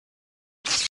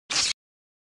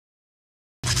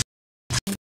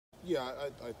Yeah,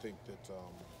 I think that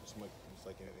it's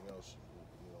like anything else.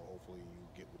 Hopefully you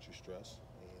get what you stress,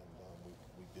 and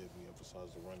we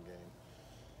emphasized the run game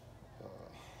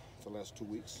for the last 2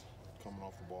 weeks, coming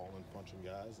off the ball and punching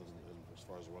guys, and as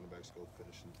far as the running backs go,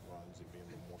 finishing runs and being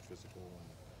a little more physical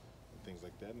and things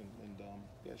like that, and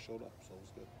yeah, it showed up, so it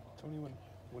was good. Tony,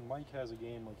 when Mike has a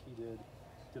game like he did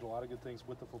a lot of good things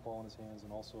with the football in his hands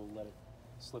and also let it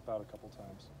slip out a couple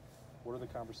times. What are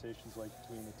the conversations like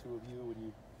between the two of you when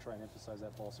you try and emphasize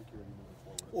that ball security moving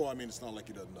forward? Well, I mean, it's not like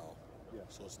he doesn't know. Yeah.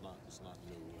 So it's not new.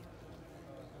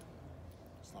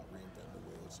 It's not reinventing the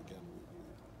wheel. It's again, we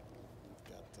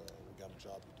got a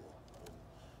job to do. And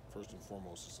first and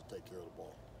foremost is to take care of the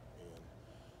ball,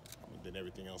 and then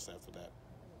everything else after that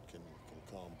can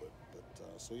come. But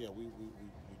so yeah, we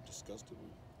discussed it. We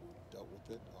dealt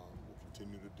with it. We'll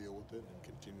continue to deal with it and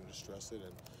continue to stress it.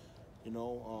 And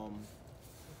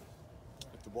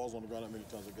if the ball's on the ground that many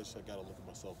times, I guess I got to look at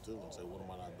myself too and say, what am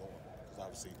I not doing? Because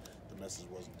obviously the message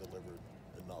wasn't delivered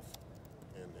enough,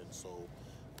 and so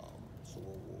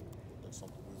that's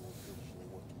something we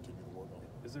will continue to work on.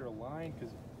 Is there a line?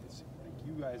 Because like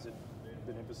you guys have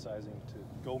been emphasizing to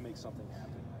go make something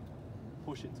happen, like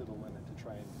push it to the limit to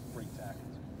try and break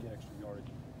tackles, get extra yardage.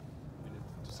 I mean,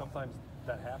 sometimes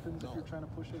that happens if you're trying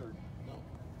to push it, or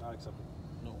not acceptable.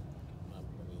 No.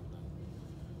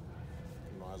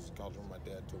 I was in college when my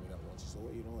dad told me that once. He said,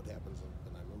 well, what happens?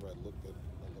 And I remember I looked at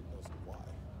and said, why?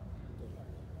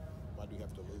 Why do you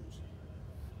have to lose?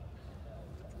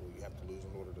 Well, you have to lose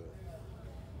in order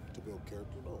to build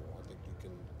character? No. I think you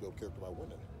can build character by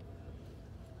winning.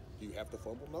 Do you have to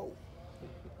fumble? No.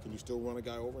 Can you still run a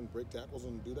guy over and break tackles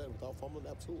and do that without fumbling?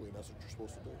 Absolutely. And that's what you're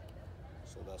supposed to do.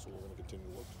 So that's what we're going to continue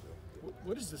to work to do.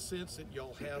 What is the sense that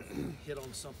y'all have hit on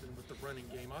something with the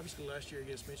running game? Obviously, last year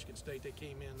against Michigan State, they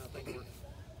came in, I think,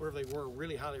 wherever they were,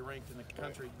 really highly ranked in the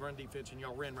country, run defense, and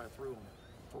y'all ran right through them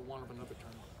for one of another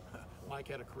term. Mike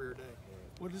had a career day.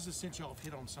 What is the sense y'all have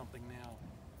hit on something now,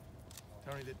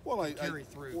 Tony, that carry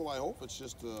through? Well, I hope it's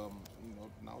just,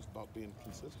 now it's about being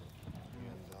consistent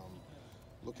and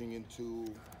looking into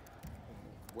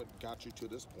what got you to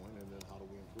this point, and then how do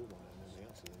we improve on it and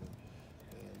enhance it,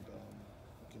 and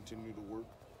continue to work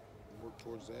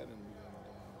towards that, and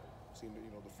see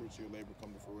the fruits of your labor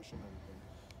come to fruition, and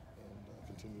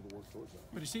continue to work towards that.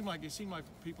 But it seemed like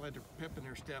people had their pep in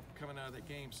their step coming out of that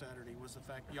game Saturday. Was the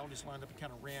fact that y'all just lined up and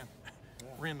kind of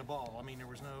ran the ball. I mean, there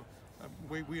was no.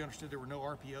 We understood there were no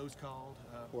RPOs called.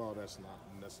 Well, that's not.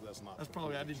 That's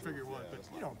probably I didn't figure what, but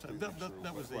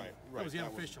that was the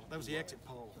unofficial. That was the exit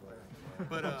poll. Right.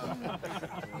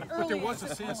 But there was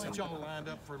a sense that y'all lined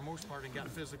up for the most part and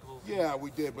got physical. Yeah,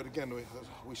 we did. But again,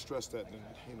 we stressed that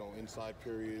in inside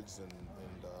periods and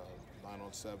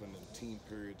 9-on-7 and team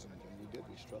periods, and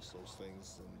we stressed those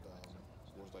things, and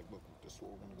it was like, look, this is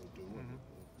what we're going to go do. And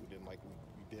we didn't like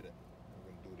we did it. We're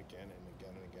going to do it again and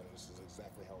again and again. This is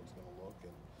exactly how it's going to look,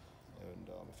 and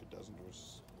if it doesn't, we're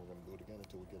going to do it again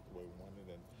until we get it the way we want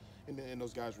it. And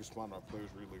those guys responded. Our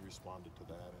players really responded to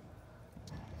that, and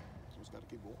so it's got to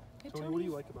keep going. Hey, Tony, what do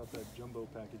you like about that jumbo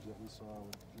package that we saw?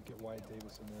 You get Wyatt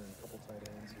Davis in there and a couple tight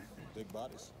ends. Big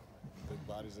bodies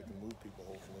that can move people,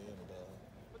 hopefully,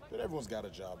 but everyone's got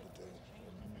a job to do.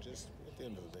 And just at the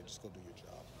end of the day, just go do your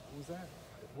job.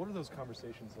 What are those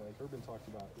conversations like? Urban talked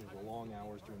about the long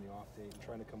hours during the off day and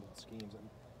trying to come up with schemes, and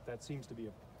that seems to be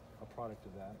a product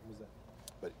of that. Was that?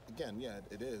 But again, yeah,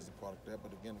 it is a product of that.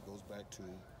 But again, it goes back to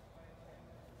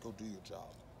go do your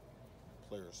job.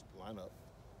 Players line up.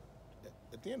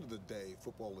 At the end of the day,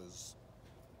 football is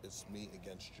me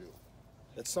against you.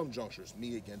 At some junctures,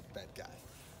 me against that guy.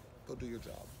 Go do your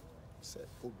job. Said,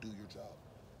 go do your job.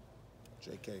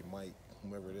 JK, Mike,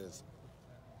 whomever it is,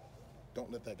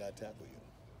 don't let that guy tackle you.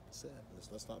 That's it.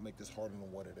 Let's not make this harder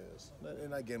than what it is.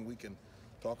 And again, we can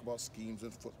talk about schemes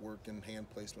and footwork and hand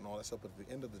placement and all that stuff, but at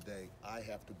the end of the day, I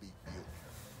have to beat you.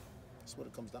 That's what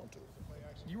it comes down to.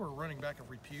 You were a running back of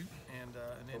repute, and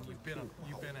then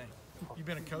you've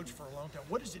been a coach for a long time.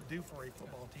 What does it do for a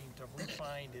football team to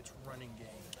refine its running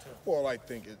game? Well, I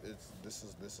think this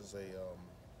is a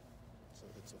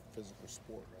it's a physical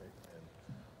sport, right? And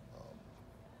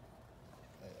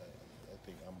I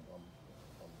think I'm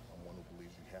one who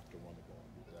believes you have to run the ball.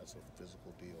 That's a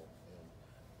physical deal, and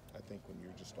I think when you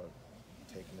just start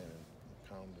taking it and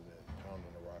pounding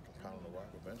the rock,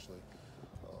 eventually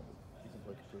you can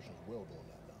break a person's will doing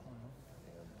that now.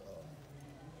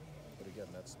 But again,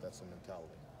 that's a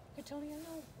mentality. Hey Tony, I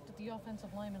know that the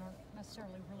offensive linemen aren't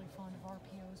necessarily really fond of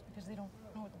RPOs because they don't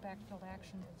know what the backfield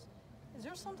action is. Is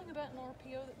there something about an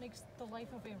RPO that makes the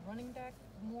life of a running back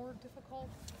more difficult?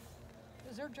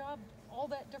 Is their job all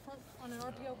that different on an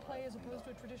RPO play as opposed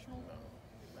to a traditional?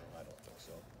 I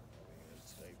So,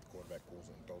 it's the quarterback pulls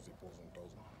and throws, he pulls and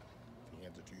throws. If he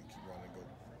hands it to you, keep running, go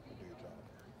do your job.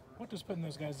 What does putting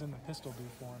those guys in the pistol do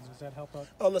for him? Does that help out?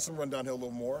 Lets them run downhill a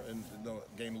little more and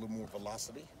gain a little more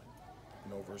velocity.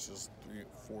 Versus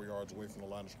 3-4 yards away from the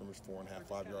line of scrimmage, 4.5,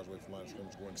 5 yards away from the line of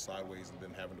scrimmage, going sideways and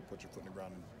then having to put your foot in the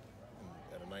ground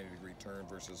at a 90-degree turn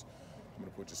versus I'm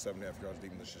going to put you 7.5 yards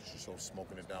deep and just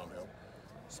smoking it downhill.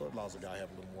 So it allows the guy to have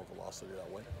a little more velocity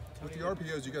that way. With the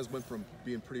RPOs, you guys went from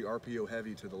being pretty RPO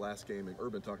heavy to the last game, and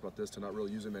Urban talked about this, to not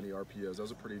really using many RPOs. That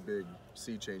was a pretty big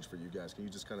sea change for you guys. Can you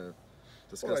just kind of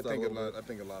discuss that a little bit? I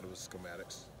think a lot of it's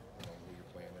schematics, who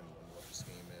you're playing and what the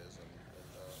scheme is, and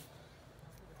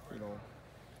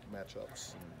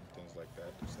matchups and things like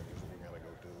that. These things that we're going to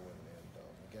go do. And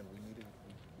again, we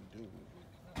do.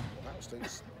 Ohio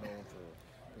State's known for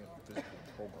being a physical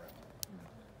program.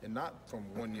 And not from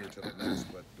one year to the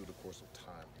next, but through the course of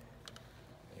time.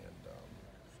 And so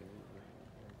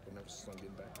we're emphasis on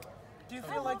getting back to that. Do you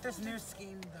feel like this new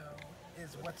scheme, though,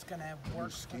 is what's going to work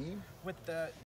New scheme? with the